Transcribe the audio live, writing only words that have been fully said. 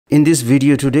In this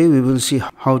video today, we will see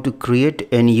how to create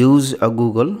and use a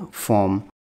Google form.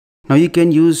 Now you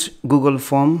can use Google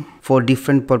form for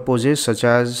different purposes such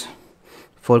as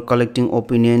for collecting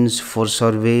opinions, for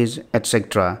surveys,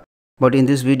 etc. But in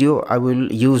this video, I will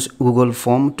use Google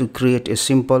form to create a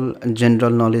simple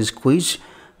general knowledge quiz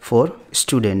for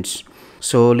students.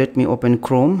 So let me open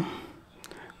Chrome,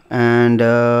 and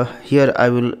here I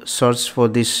will search for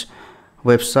this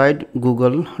website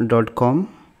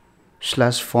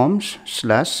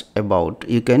google.com/forms/about.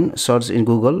 You can search in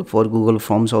Google for Google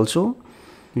Forms also.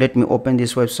 Let me open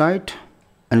this website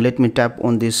and let me tap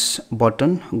on this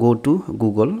button, go to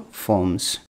Google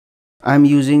Forms. I'm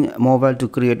using mobile to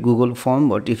create Google form,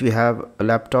 but if you have a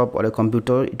laptop or a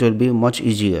computer, it will be much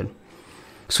easier.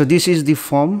 So this is the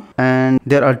form, and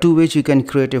there are two ways you can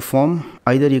create a form.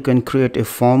 Either you can create a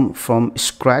form from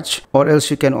scratch, or else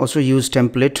you can also use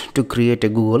template to create a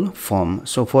Google form.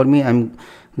 So for me, I'm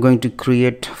going to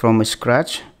create from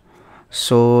scratch.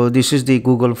 So this is the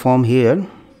Google form here.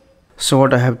 So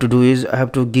what I have to do is I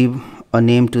have to give a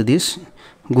name to this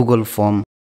Google form.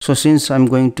 So since I'm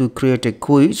going to create a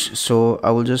quiz, so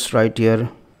I will just write here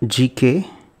GK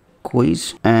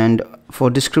quiz, and for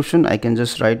description I can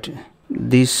just write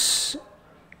this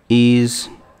is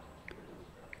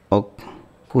a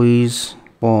quiz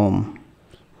form,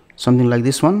 something like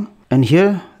this one. And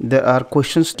here there are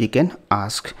questions you can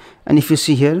ask, and if you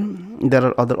see here there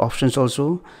are other options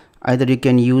also. Either you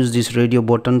can use this radio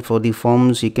button for the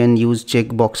forms, you can use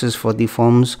check boxes for the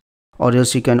forms, or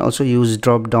else you can also use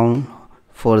drop down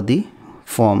for the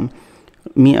form.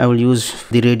 Me, I will use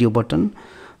the radio button.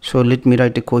 So let me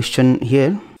write a question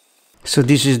here. So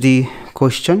this is the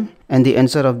question, and the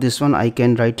answer of this one I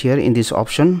can write here in this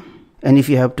option. And if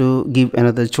you have to give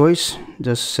another choice,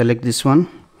 just select this one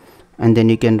and then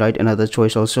you can write another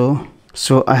choice also.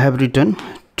 So I have written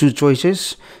two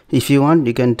choices. If you want,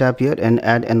 you can tap here and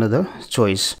add another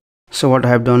choice. So what I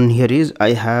have done here is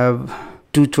I have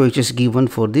two choices given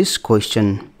for this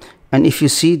question, and if you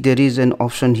see there is an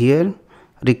option here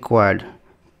required.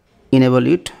 Enable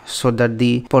it so that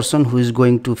the person who is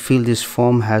going to fill this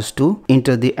form has to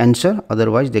enter the answer,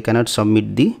 otherwise they cannot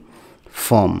submit the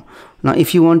form. Now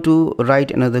if you want to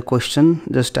write another question,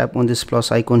 just tap on this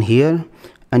plus icon here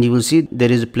and you will see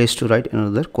there is a place to write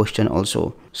another question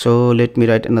also. So let me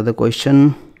write another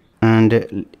question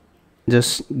and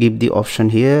just give the option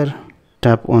here.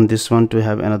 Tap on this one to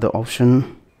have another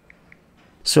option.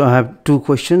 So I have two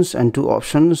questions and two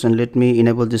options, and let me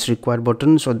enable this required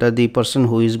button so that the person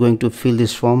who is going to fill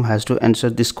this form has to answer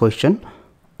this question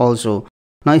also.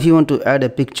 Now if you want to add a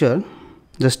picture,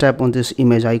 just tap on this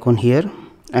image icon here,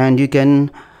 and you can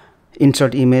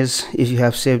insert image if you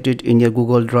have saved it in your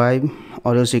Google Drive,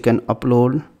 or else you can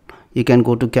upload. You can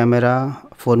go to camera.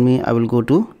 For me, I will go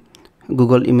to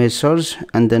Google image search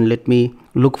and then let me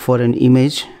look for an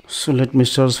image. So let me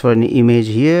search for an image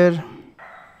here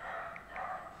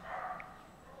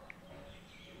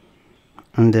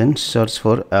and then search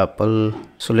for apple.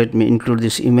 So let me include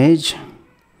this image,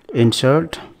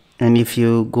 insert, and if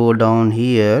you go down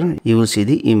here you will see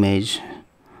the image.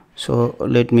 So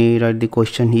let me write the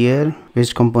question here,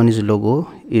 which company's logo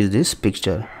is this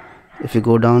picture. If you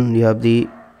go down, you have the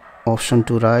option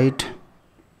to write,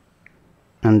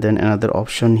 and then another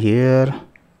option here,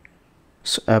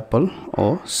 so Apple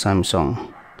or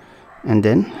Samsung, and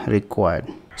then required.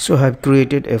 So I have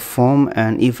created a form,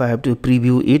 and if I have to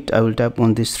preview it, I will tap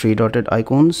on these three dotted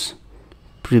icons,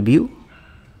 preview.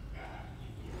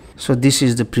 So this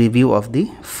is the preview of the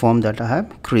form that I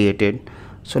have created.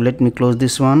 So let me close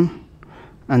this one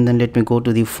and then let me go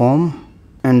to the form,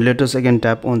 and let us again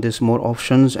tap on this more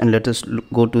options and let us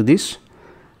go to this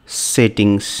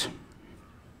settings.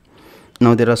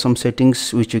 Now there are some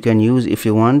settings which you can use if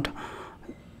you want.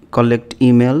 Collect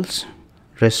emails,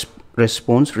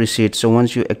 response receipt. So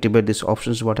once you activate these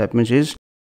options, what happens is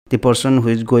the person who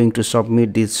is going to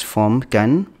submit this form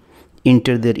can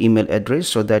enter their email address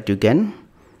so that you can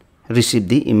receive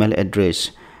the email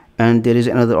address. And there is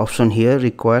another option here,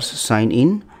 requires sign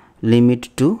in, limit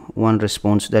to one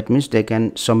response. That means they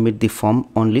can submit the form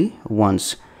only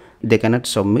once, they cannot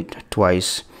submit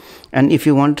twice. And if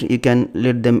you want, you can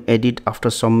let them edit after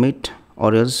submit,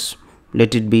 or else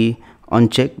let it be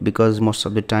unchecked, because most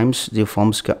of the times the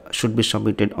forms should be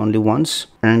submitted only once.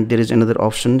 And there is another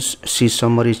options, see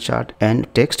summary chart and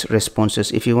text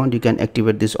responses. If you want, you can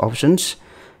activate these options,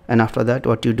 and after that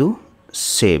what you do,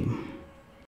 save.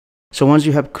 So once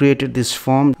you have created this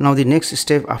form, now the next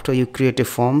step after you create a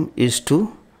form is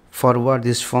to forward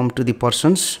this form to the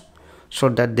persons so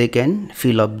that they can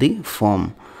fill up the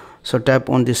form. So tap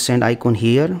on this send icon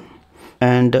here,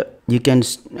 and you can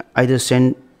either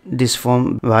send this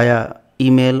form via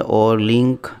email or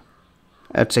link,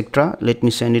 etc. Let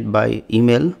me send it by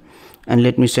email and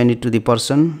let me send it to the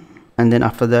person, and then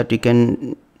after that you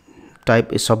can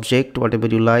type a subject whatever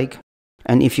you like,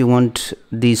 and if you want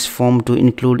this form to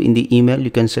include in the email,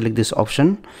 you can select this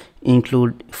option,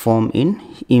 include form in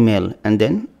email, and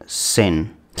then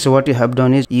send. So what you have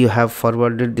done is you have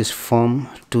forwarded this form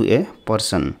to a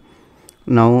person.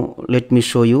 Now let me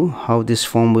show you how this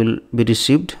form will be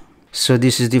received. So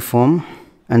this is the form,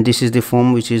 and this is the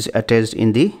form which is attached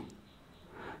in the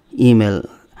email.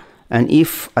 And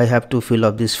if I have to fill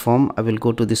up this form, I will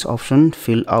go to this option,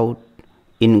 fill out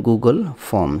in Google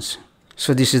Forms.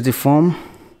 So this is the form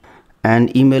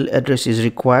and email address is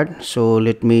required. So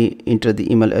let me enter the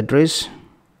email address.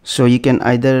 So you can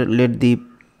either let the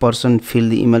person fill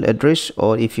the email address,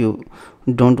 or if you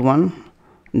don't want,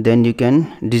 then you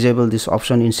can disable this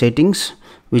option in settings,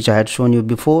 which I had shown you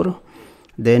before.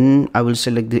 Then I will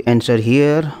select the answer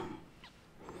here.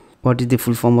 What is the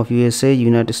full form of USA?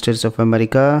 United States of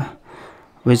America.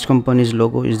 Which company's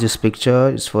logo is this picture?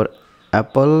 It's for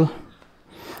Apple.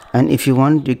 And if you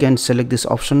want, you can select this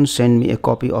option, send me a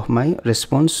copy of my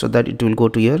response, so that it will go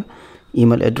to your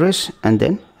email address, and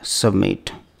then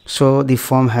submit. So the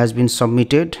form has been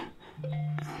submitted,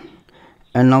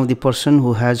 and now the person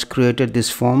who has created this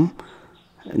form,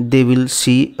 they will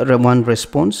see one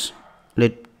response.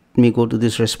 Let me go to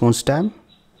this response tab,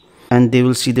 and they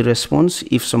will see the response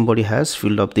if somebody has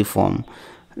filled up the form.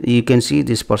 You can see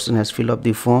this person has filled up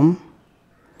the form.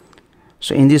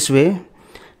 So in this way,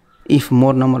 if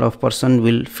more number of person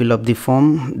will fill up the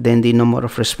form, then the number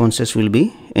of responses will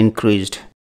be increased.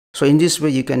 So in this way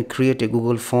you can create a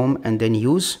Google form and then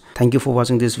use. Thank you for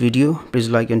watching this video. Please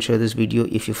like and share this video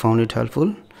if you found it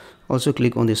helpful. Also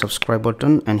click on the subscribe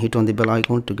button and hit on the bell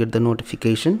icon to get the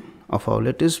notification of our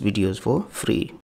latest videos for free.